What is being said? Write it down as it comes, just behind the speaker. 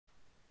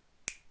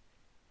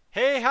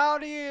Hey,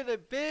 howdy, and a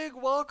big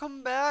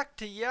welcome back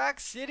to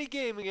Yak-City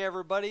Gaming,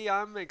 everybody.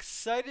 I'm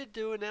excited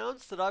to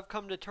announce that I've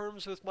come to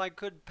terms with my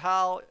good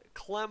pal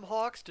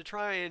Clemhawks to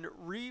try and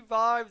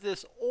revive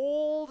this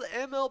old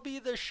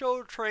MLB The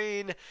Show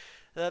train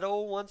that,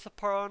 oh, once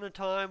upon a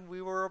time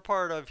we were a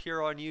part of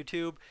here on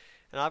YouTube.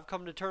 And I've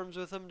come to terms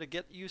with him to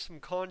get you some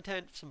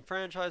content, some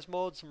franchise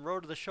mode, some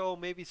Road to the Show,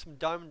 maybe some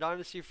Diamond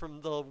Dynasty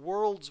from the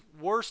world's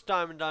worst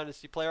Diamond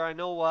Dynasty player. I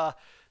know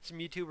some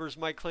YouTubers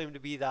might claim to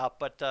be that,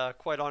 but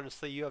quite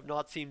honestly, you have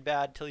not seen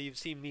bad till you've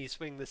seen me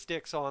swing the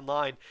sticks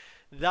online.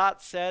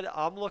 That said,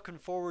 I'm looking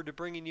forward to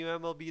bringing you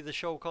MLB The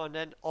Show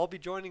content. I'll be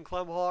joining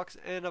Clemhawks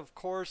and, of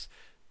course,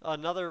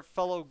 another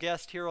fellow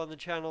guest here on the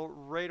channel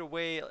right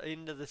away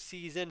into the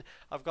season.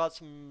 I've got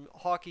some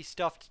hockey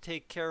stuff to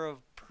take care of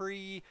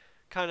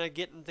kind of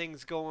getting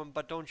things going,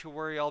 but don't you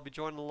worry, I'll be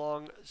joining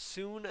along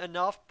soon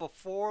enough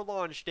before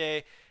launch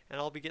day,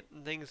 and I'll be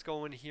getting things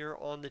going here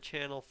on the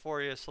channel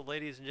for you. So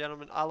ladies and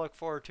gentlemen, I look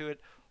forward to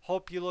it.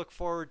 Hope you look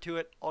forward to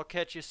it. I'll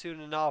catch you soon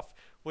enough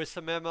with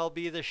some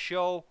MLB The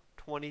Show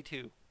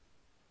 22.